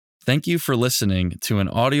Thank you for listening to an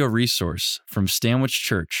audio resource from Stanwich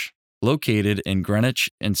Church, located in Greenwich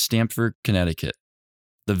and Stamford, Connecticut.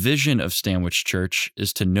 The vision of Stanwich Church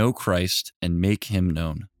is to know Christ and make him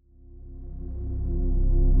known.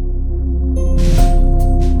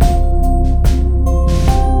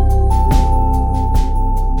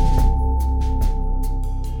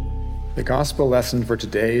 The gospel lesson for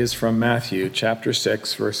today is from Matthew chapter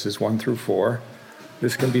 6, verses 1 through 4.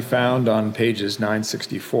 This can be found on pages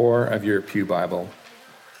 964 of your Pew Bible.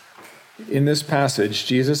 In this passage,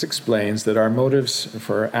 Jesus explains that our motives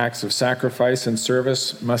for acts of sacrifice and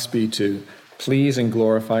service must be to please and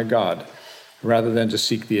glorify God, rather than to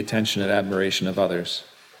seek the attention and admiration of others.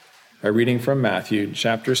 A reading from Matthew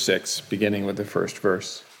chapter 6, beginning with the first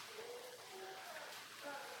verse.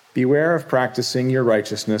 Beware of practicing your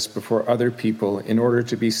righteousness before other people in order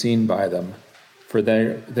to be seen by them, for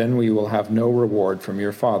then we will have no reward from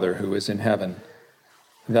your Father who is in heaven.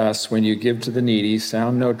 Thus, when you give to the needy,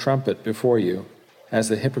 sound no trumpet before you, as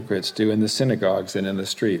the hypocrites do in the synagogues and in the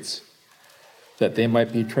streets, that they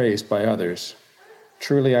might be praised by others.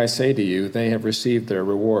 Truly I say to you, they have received their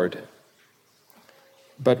reward.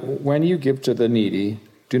 But when you give to the needy,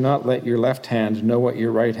 do not let your left hand know what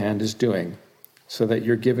your right hand is doing, so that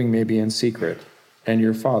your giving may be in secret, and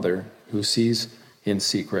your Father, who sees in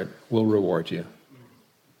secret, will reward you.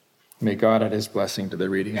 May God add his blessing to the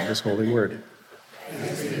reading of his holy word.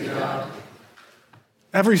 Thanks be to God.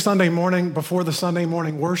 Every Sunday morning before the Sunday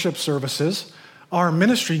morning worship services, our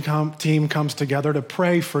ministry team comes together to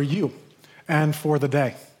pray for you and for the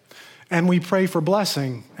day. And we pray for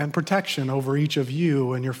blessing and protection over each of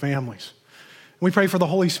you and your families. We pray for the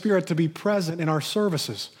Holy Spirit to be present in our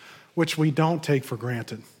services, which we don't take for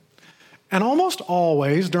granted. And almost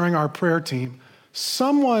always during our prayer team,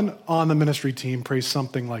 someone on the ministry team prays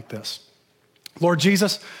something like this. Lord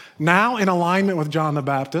Jesus, now in alignment with John the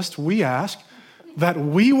Baptist, we ask that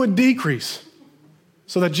we would decrease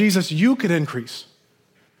so that Jesus, you could increase.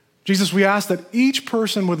 Jesus, we ask that each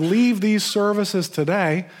person would leave these services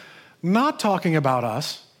today not talking about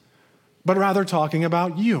us, but rather talking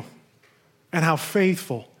about you and how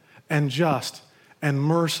faithful and just and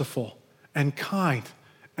merciful and kind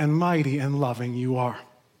and mighty and loving you are.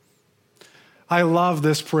 I love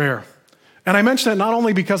this prayer. And I mention it not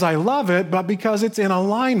only because I love it, but because it's in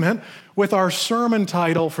alignment with our sermon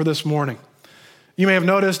title for this morning. You may have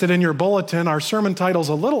noticed it in your bulletin. Our sermon title's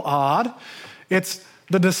a little odd. It's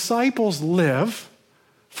The Disciples Live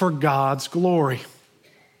for God's Glory.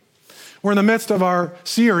 We're in the midst of our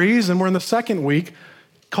series, and we're in the second week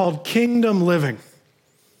called Kingdom Living.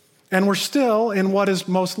 And we're still in what is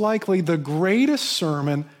most likely the greatest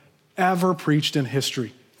sermon ever preached in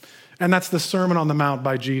history. And that's the Sermon on the Mount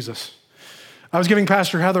by Jesus. I was giving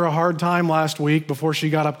Pastor Heather a hard time last week before she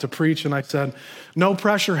got up to preach, and I said, no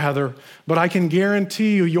pressure, Heather, but I can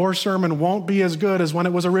guarantee you your sermon won't be as good as when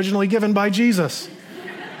it was originally given by Jesus.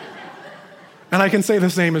 And I can say the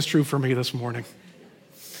same is true for me this morning.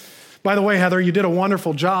 By the way, Heather, you did a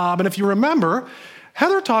wonderful job. And if you remember,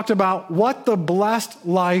 Heather talked about what the blessed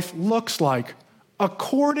life looks like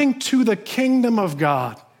according to the kingdom of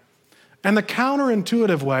God and the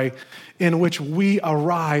counterintuitive way in which we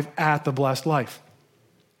arrive at the blessed life.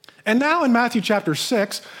 And now in Matthew chapter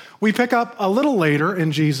 6, we pick up a little later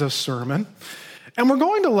in Jesus' sermon, and we're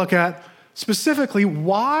going to look at specifically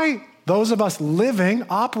why those of us living,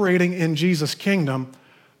 operating in Jesus' kingdom,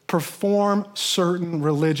 perform certain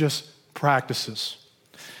religious practices.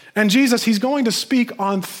 And Jesus, he's going to speak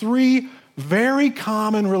on three very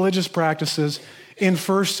common religious practices in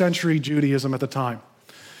first century Judaism at the time.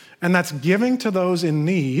 And that's giving to those in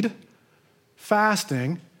need,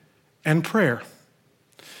 fasting, and prayer.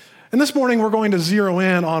 And this morning we're going to zero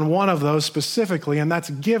in on one of those specifically, and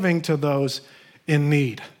that's giving to those in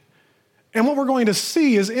need. And what we're going to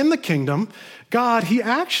see is in the kingdom, God, he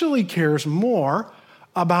actually cares more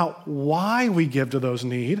about why we give to those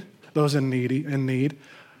in need,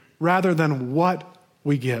 rather than what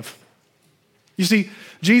we give. You see,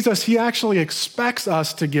 Jesus, he actually expects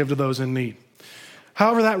us to give to those in need.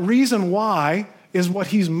 However, that reason why is what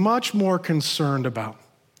he's much more concerned about.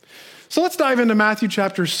 So let's dive into Matthew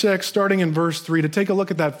chapter 6, starting in verse 3, to take a look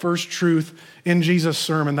at that first truth in Jesus'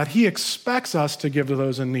 sermon, that he expects us to give to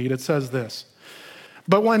those in need. It says this,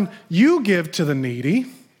 "But when you give to the needy,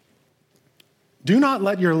 do not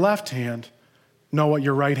let your left hand know what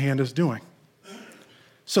your right hand is doing,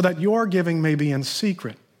 so that your giving may be in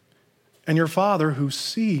secret, and your Father who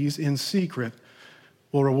sees in secret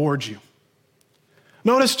will reward you."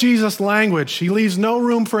 Notice Jesus' language. He leaves no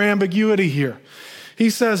room for ambiguity here. He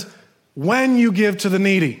says, when you give to the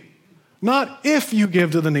needy, not if you give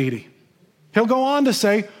to the needy. He'll go on to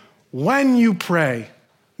say, when you pray,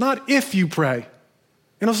 not if you pray.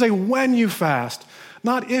 And it'll say when you fast,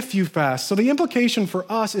 not if you fast. So the implication for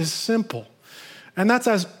us is simple. And that's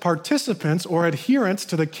as participants or adherents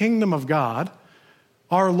to the kingdom of God,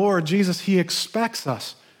 our Lord Jesus, he expects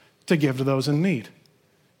us to give to those in need.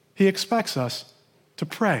 He expects us to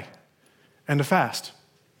pray and to fast.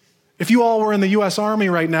 If you all were in the U.S. Army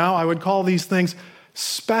right now, I would call these things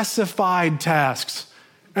specified tasks.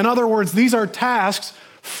 In other words, these are tasks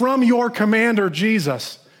from your commander,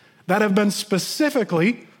 Jesus, that have been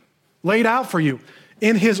specifically laid out for you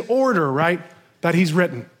in his order, right, that he's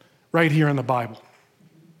written right here in the Bible.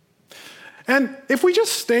 And if we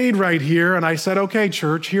just stayed right here and I said, okay,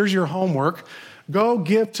 church, here's your homework. Go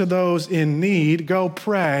give to those in need, go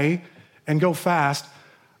pray, and go fast.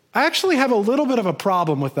 I actually have a little bit of a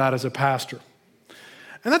problem with that as a pastor.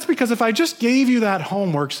 And that's because if I just gave you that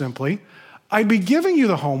homework simply, I'd be giving you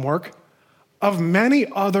the homework of many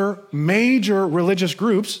other major religious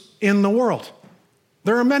groups in the world.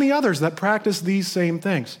 There are many others that practice these same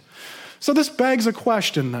things. So this begs a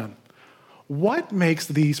question then. What makes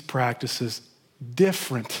these practices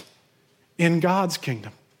different in God's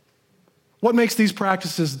kingdom? What makes these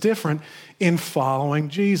practices different in following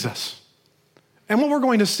Jesus? And what we're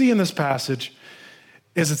going to see in this passage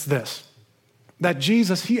is it's this, that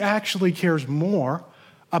Jesus, he actually cares more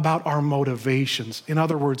about our motivations. In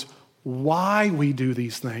other words, why we do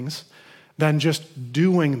these things than just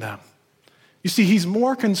doing them. You see, he's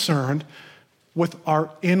more concerned with our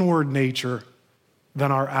inward nature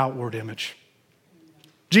than our outward image.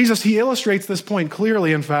 Jesus, he illustrates this point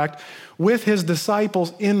clearly, in fact, with his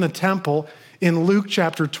disciples in the temple in Luke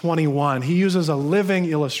chapter 21. He uses a living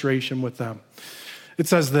illustration with them. It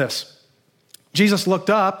says this, Jesus looked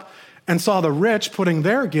up and saw the rich putting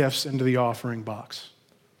their gifts into the offering box.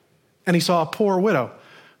 And he saw a poor widow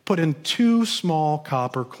put in 2 small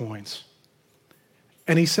copper coins.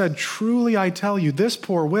 And he said, truly I tell you, this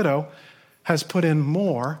poor widow has put in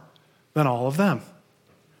more than all of them.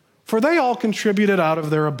 For they all contributed out of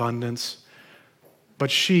their abundance, but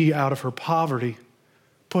she, out of her poverty,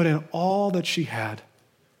 put in all that she had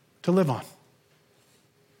to live on.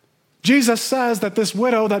 Jesus says that this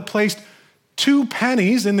widow that placed 2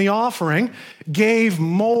 pennies in the offering gave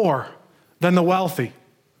more than the wealthy.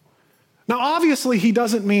 Now, obviously, he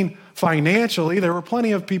doesn't mean financially. There were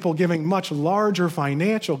plenty of people giving much larger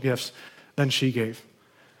financial gifts than she gave.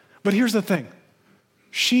 But here's the thing.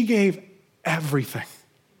 She gave everything.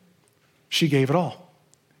 She gave it all.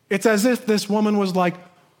 It's as if this woman was like,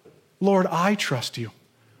 Lord, I trust you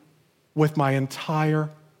with my entire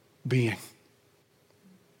being.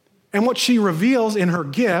 And what she reveals in her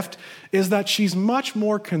gift is that she's much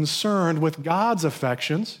more concerned with God's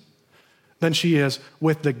affections than she is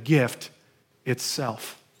with the gift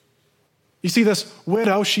itself. You see, this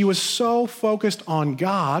widow, she was so focused on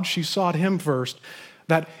God, she sought him first,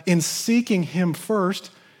 that in seeking him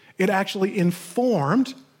first, it actually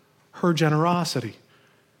informed her generosity,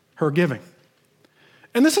 her giving.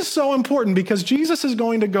 And this is so important because Jesus is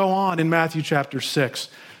going to go on in Matthew chapter 6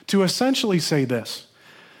 to essentially say this,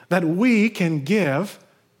 that we can give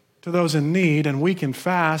to those in need and we can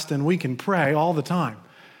fast and we can pray all the time.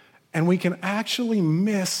 And we can actually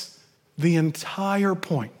miss the entire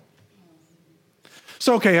point.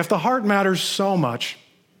 So, okay, if the heart matters so much,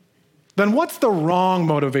 then what's the wrong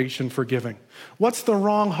motivation for giving? What's the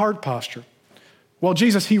wrong heart posture? Well,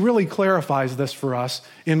 Jesus, he really clarifies this for us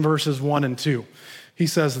in verses 1 and 2. He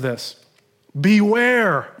says this,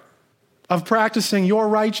 beware of practicing your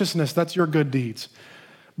righteousness, that's your good deeds,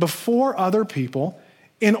 before other people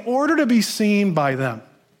in order to be seen by them.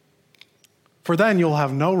 For then you'll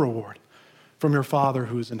have no reward from your Father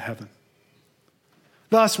who is in heaven.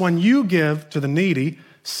 Thus, when you give to the needy,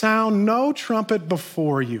 sound no trumpet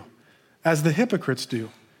before you, as the hypocrites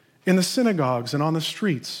do in the synagogues and on the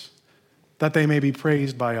streets, that they may be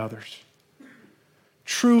praised by others.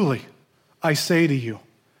 Truly, I say to you,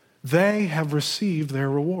 they have received their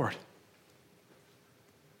reward.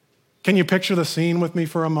 Can you picture the scene with me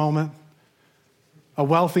for a moment? A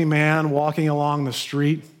wealthy man walking along the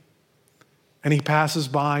street, and he passes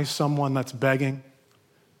by someone that's begging.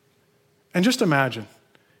 And just imagine,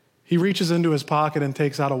 he reaches into his pocket and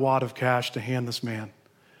takes out a wad of cash to hand this man.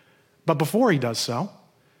 But before he does so,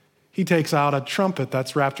 he takes out a trumpet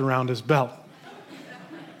that's wrapped around his belt.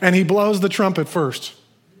 And he blows the trumpet first.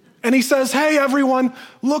 And he says, hey, everyone,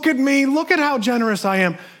 look at me. Look at how generous I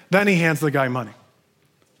am. Then he hands the guy money.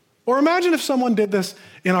 Or imagine if someone did this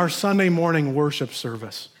in our Sunday morning worship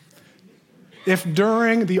service. If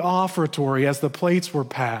during the offertory, as the plates were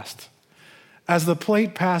passed, as the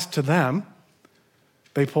plate passed to them,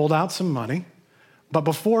 they pulled out some money, But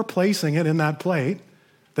before placing it in that plate,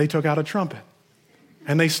 they took out a trumpet.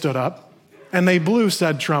 And they stood up, and they blew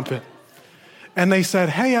said trumpet. And they said,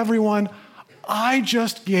 hey, everyone, I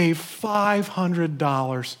just gave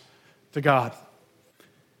 $500 to God.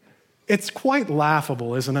 It's quite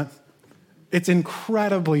laughable, isn't it? It's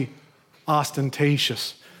incredibly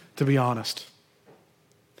ostentatious, to be honest.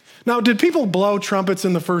 Now, did people blow trumpets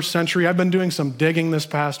in the first century? I've been doing some digging this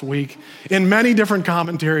past week in many different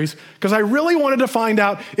commentaries because I really wanted to find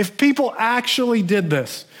out if people actually did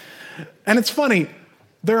this. And it's funny,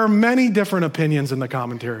 there are many different opinions in the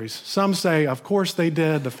commentaries. Some say, of course they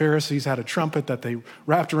did. The Pharisees had a trumpet that they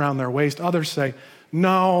wrapped around their waist. Others say,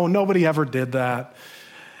 no, nobody ever did that.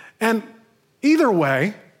 And either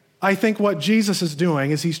way, I think what Jesus is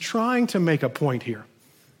doing is he's trying to make a point here.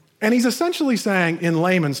 And he's essentially saying, in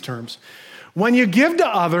layman's terms, when you give to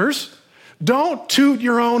others, don't toot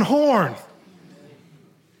your own horn.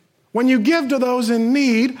 When you give to those in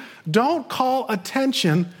need, don't call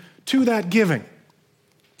attention to that giving.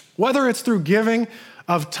 Whether it's through giving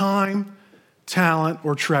of time, talent,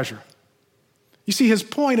 or treasure. You see, his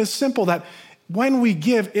point is simple, that when we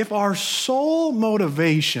give, if our sole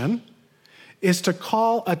motivation is to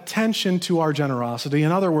call attention to our generosity.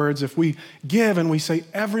 In other words, if we give and we say,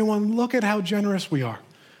 everyone, look at how generous we are,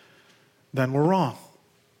 then we're wrong.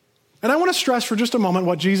 And I want to stress for just a moment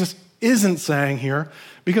what Jesus isn't saying here,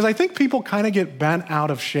 because I think people kind of get bent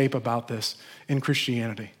out of shape about this in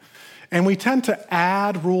Christianity. And we tend to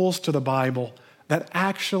add rules to the Bible that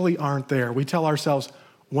actually aren't there. We tell ourselves,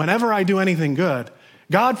 whenever I do anything good,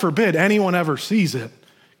 God forbid anyone ever sees it,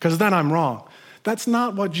 because then I'm wrong. That's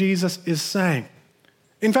not what Jesus is saying.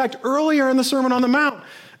 In fact, earlier in the Sermon on the Mount,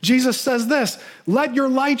 Jesus says this, let your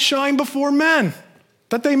light shine before men,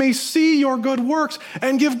 that they may see your good works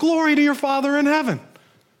and give glory to your Father in heaven.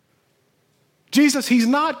 Jesus, he's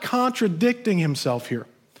not contradicting himself here,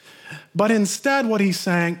 but instead what he's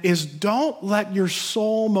saying is don't let your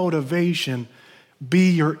sole motivation be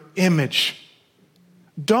your image.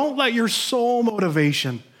 Don't let your sole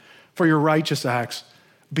motivation for your righteous acts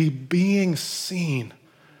be being seen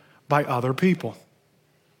by other people.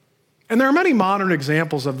 And there are many modern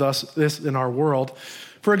examples of this in our world.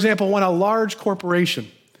 For example, when a large corporation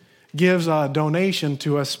gives a donation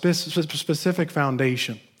to a specific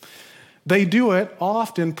foundation, they do it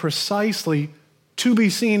often precisely to be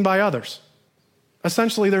seen by others.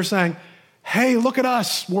 Essentially, they're saying, hey, look at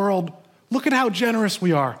us, world. Look at how generous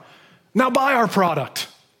we are. Now buy our product.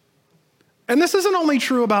 And this isn't only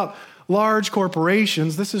true about large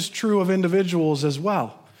corporations, this is true of individuals as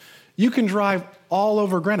well. You can drive all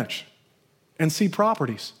over Greenwich and see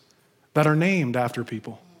properties that are named after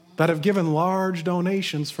people that have given large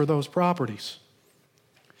donations for those properties.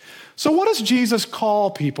 So what does Jesus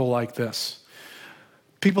call people like this?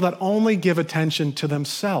 People that only give attention to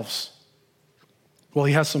themselves. Well,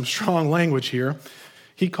 he has some strong language here.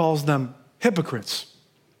 He calls them hypocrites.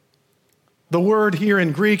 The word here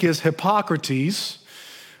in Greek is hypokrites.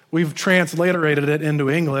 We've transliterated it into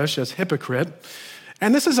English as hypocrite.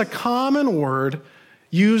 And this is a common word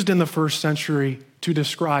used in the first century to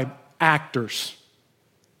describe actors.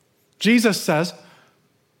 Jesus says,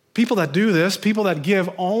 people that do this, people that give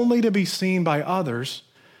only to be seen by others,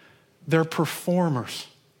 they're performers.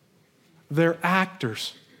 They're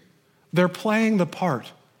actors. They're playing the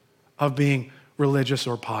part of being religious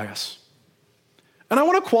or pious. And I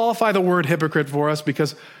want to qualify the word hypocrite for us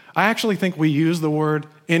because I actually think we use the word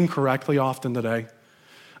incorrectly often today.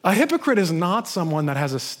 A hypocrite is not someone that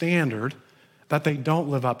has a standard that they don't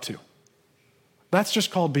live up to. That's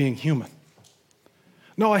just called being human.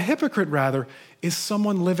 No, a hypocrite, rather, is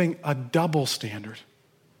someone living a double standard.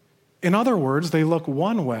 In other words, they look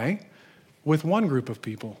one way with one group of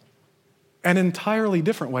people, an entirely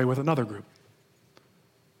different way with another group.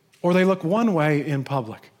 Or they look one way in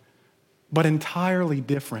public, but entirely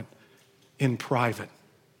different in private.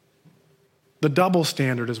 The double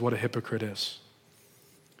standard is what a hypocrite is.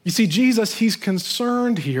 You see, Jesus, he's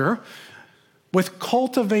concerned here with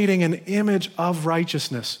cultivating an image of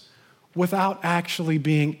righteousness without actually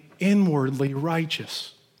being inwardly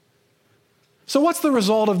righteous. So what's the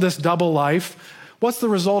result of this double life? What's the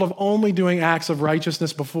result of only doing acts of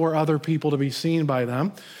righteousness before other people to be seen by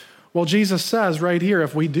them? Well, Jesus says right here,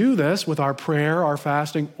 if we do this with our prayer, our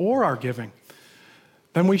fasting, or our giving,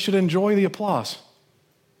 then we should enjoy the applause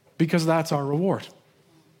because that's our reward.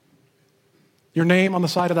 Your name on the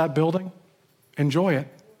side of that building, enjoy it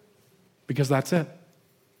because that's it.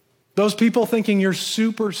 Those people thinking you're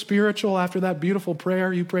super spiritual after that beautiful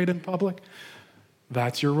prayer you prayed in public,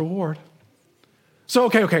 that's your reward. So,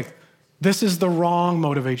 okay, this is the wrong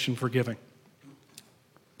motivation for giving.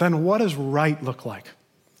 then what does right look like?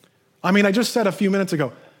 I mean, I just said a few minutes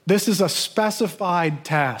ago, this is a specified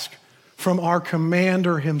task from our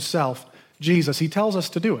commander himself, Jesus. He tells us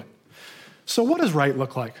to do it. So what does right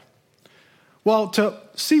look like? Well, to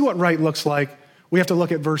see what right looks like, we have to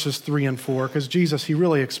look at verses 3 and 4, because Jesus, he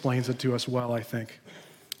really explains it to us well, I think.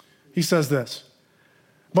 He says this,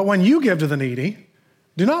 "But when you give to the needy,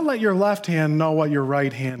 do not let your left hand know what your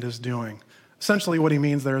right hand is doing." Essentially what he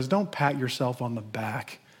means there is don't pat yourself on the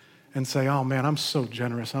back and say, "Oh man, I'm so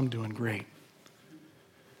generous, I'm doing great."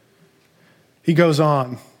 He goes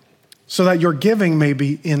on, "So that your giving may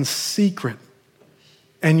be in secret,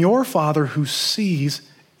 and your Father who sees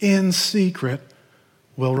in secret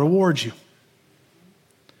will reward you."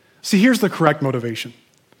 See, here's the correct motivation.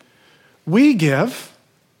 We give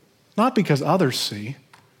not because others see,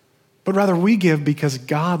 but rather we give because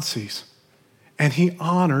God sees, and he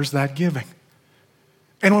honors that giving.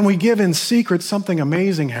 And when we give in secret, something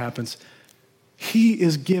amazing happens. He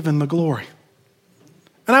is given the glory.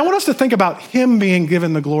 And I want us to think about him being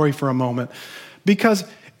given the glory for a moment, because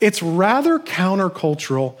it's rather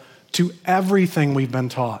countercultural to everything we've been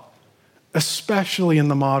taught, especially in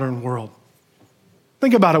the modern world.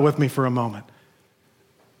 Think about it with me for a moment.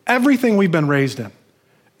 Everything we've been raised in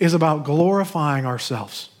is about glorifying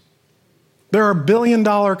ourselves. There are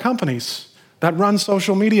billion-dollar companies that run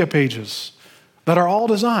social media pages that are all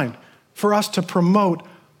designed for us to promote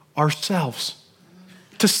ourselves,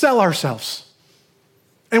 to sell ourselves.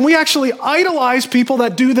 And we actually idolize people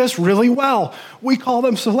that do this really well. We call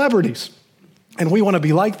them celebrities, and we want to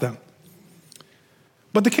be like them.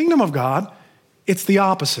 But the kingdom of God, it's the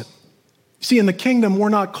opposite. See, in the kingdom, we're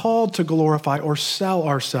not called to glorify or sell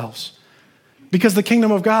ourselves, because the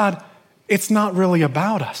kingdom of God, it's not really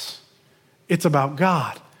about us. It's about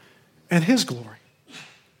God and his glory.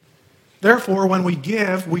 Therefore, when we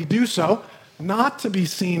give, we do so not to be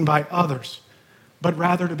seen by others, but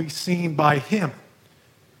rather to be seen by him.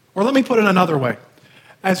 Or let me put it another way.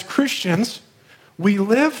 As Christians, we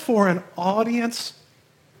live for an audience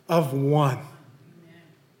of one.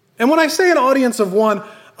 And when I say an audience of one,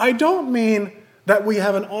 I don't mean that we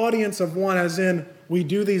have an audience of one as in we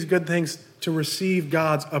do these good things to receive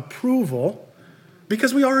God's approval,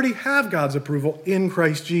 because we already have God's approval in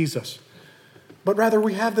Christ Jesus. But rather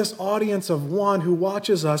we have this audience of one who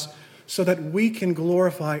watches us so that we can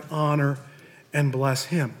glorify, honor, and bless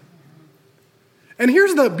him. And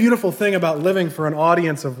here's the beautiful thing about living for an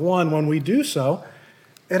audience of one. When we do so,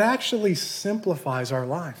 it actually simplifies our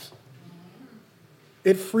lives.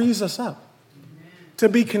 It frees us up to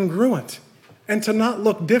be congruent and to not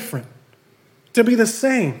look different, to be the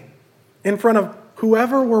same in front of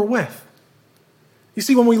whoever we're with. You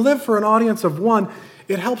see, when we live for an audience of one,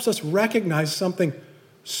 it helps us recognize something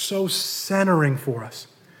so centering for us.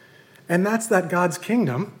 And that's that God's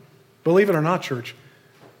kingdom, believe it or not, church,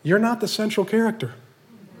 you're not the central character.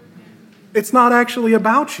 It's not actually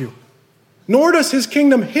about you. Nor does his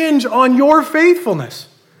kingdom hinge on your faithfulness.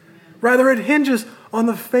 Rather, it hinges on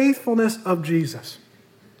the faithfulness of Jesus.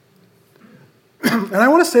 And I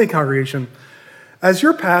want to say, congregation, as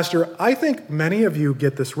your pastor, I think many of you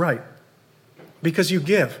get this right, because you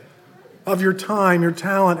give of your time, your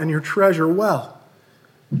talent, and your treasure well.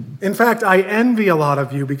 In fact, I envy a lot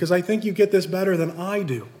of you because I think you get this better than I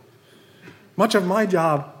do. Much of my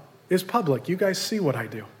job is public. You guys see what I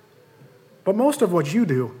do. But most of what you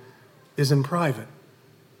do is in private.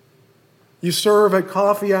 You serve at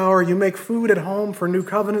coffee hour. You make food at home for New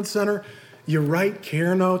Covenant Center. You write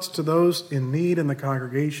care notes to those in need in the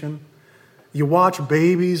congregation. You watch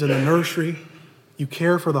babies in the nursery. You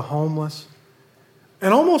care for the homeless.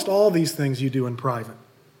 And almost all these things you do in private.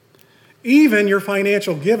 Even your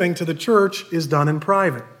financial giving to the church is done in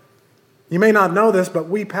private. You may not know this, but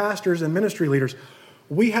we pastors and ministry leaders,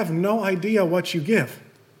 we have no idea what you give.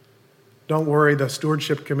 Don't worry, the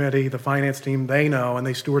stewardship committee, the finance team, they know, and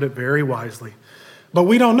they steward it very wisely. But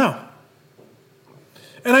we don't know.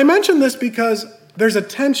 And I mention this because there's a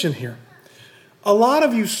tension here. A lot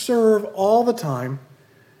of you serve all the time,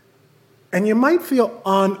 and you might feel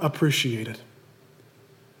unappreciated.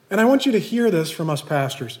 And I want you to hear this from us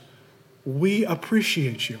pastors. We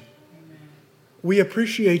appreciate you. We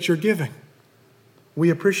appreciate your giving. We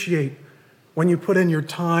appreciate when you put in your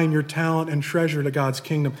time, your talent, and treasure to God's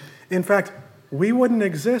kingdom. In fact, we wouldn't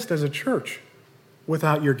exist as a church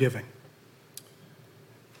without your giving.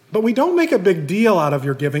 But we don't make a big deal out of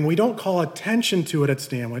your giving. We don't call attention to it at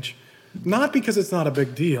Stanwich, not because it's not a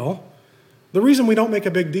big deal. The reason we don't make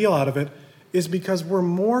a big deal out of it is because we're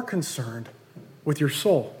more concerned with your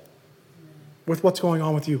soul, with what's going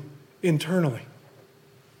on with you internally.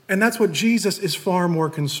 And that's what Jesus is far more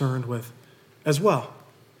concerned with as well.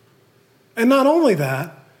 And not only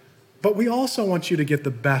that, but we also want you to get the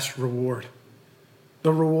best reward,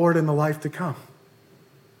 the reward in the life to come.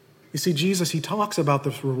 You see, Jesus, he talks about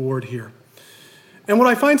this reward here. And what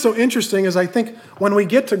I find so interesting is I think when we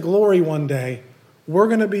get to glory one day, we're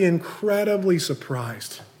going to be incredibly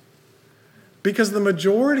surprised. Because the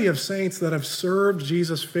majority of saints that have served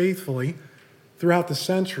Jesus faithfully throughout the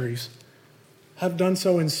centuries have done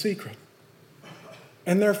so in secret.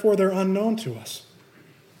 And therefore, they're unknown to us.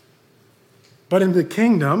 But in the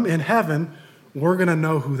kingdom, in heaven, we're going to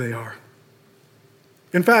know who they are.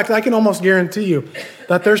 In fact, I can almost guarantee you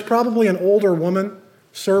that there's probably an older woman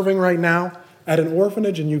serving right now at an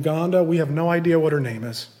orphanage in Uganda. We have no idea what her name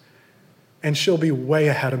is. And she'll be way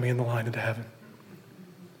ahead of me in the line into heaven.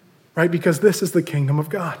 Right? Because this is the kingdom of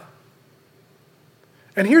God.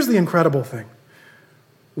 And here's the incredible thing.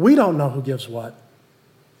 We don't know who gives what,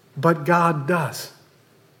 but God does.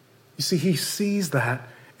 You see, he sees that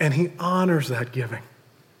and he honors that giving.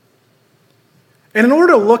 And in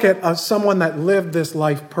order to look at someone that lived this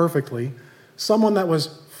life perfectly, someone that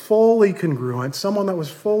was fully congruent, someone that was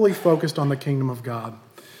fully focused on the kingdom of God,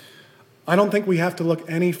 I don't think we have to look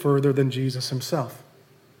any further than Jesus himself.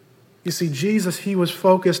 You see, Jesus, he was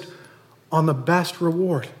focused on the best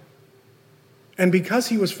reward. And because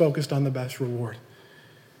he was focused on the best reward,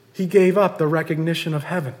 he gave up the recognition of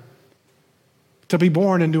heaven to be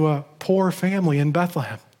born into a poor family in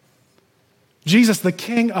Bethlehem. Jesus, the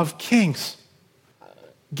King of Kings,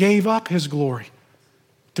 gave up his glory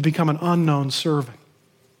to become an unknown servant.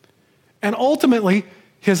 And ultimately,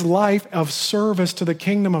 his life of service to the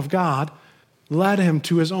kingdom of God led him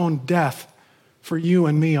to his own death for you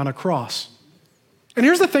and me on a cross. And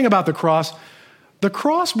here's the thing about the cross. The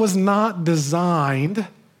cross was not designed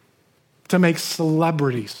to make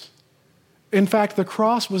celebrities. In fact, the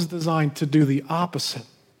cross was designed to do the opposite.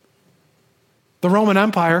 The Roman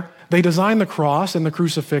Empire, they designed the cross and the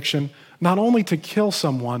crucifixion not only to kill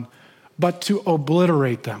someone, but to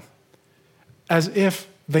obliterate them as if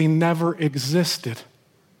they never existed.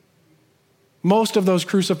 Most of those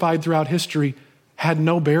crucified throughout history had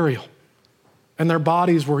no burial, and their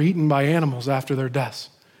bodies were eaten by animals after their deaths,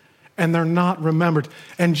 and they're not remembered.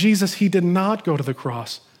 And Jesus, he did not go to the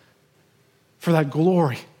cross for that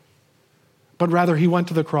glory, but rather he went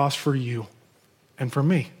to the cross for you and for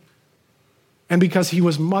me. And because he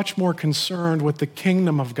was much more concerned with the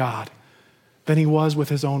kingdom of God than he was with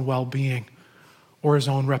his own well-being or his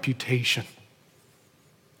own reputation.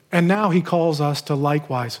 And now he calls us to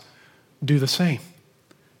likewise do the same,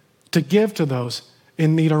 to give to those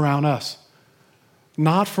in need around us,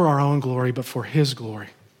 not for our own glory, but for his glory.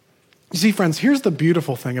 You see, friends, here's the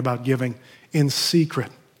beautiful thing about giving in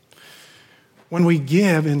secret. When we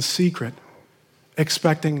give in secret,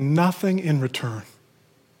 expecting nothing in return,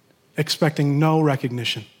 expecting no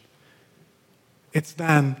recognition, it's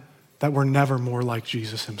then that we're never more like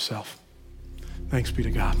Jesus himself. Thanks be to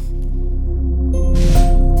God.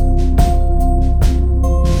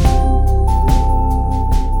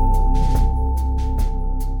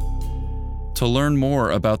 To learn more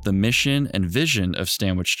about the mission and vision of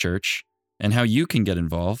Stanwich Church and how you can get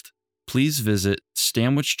involved, please visit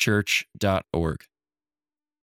stanwichchurch.org.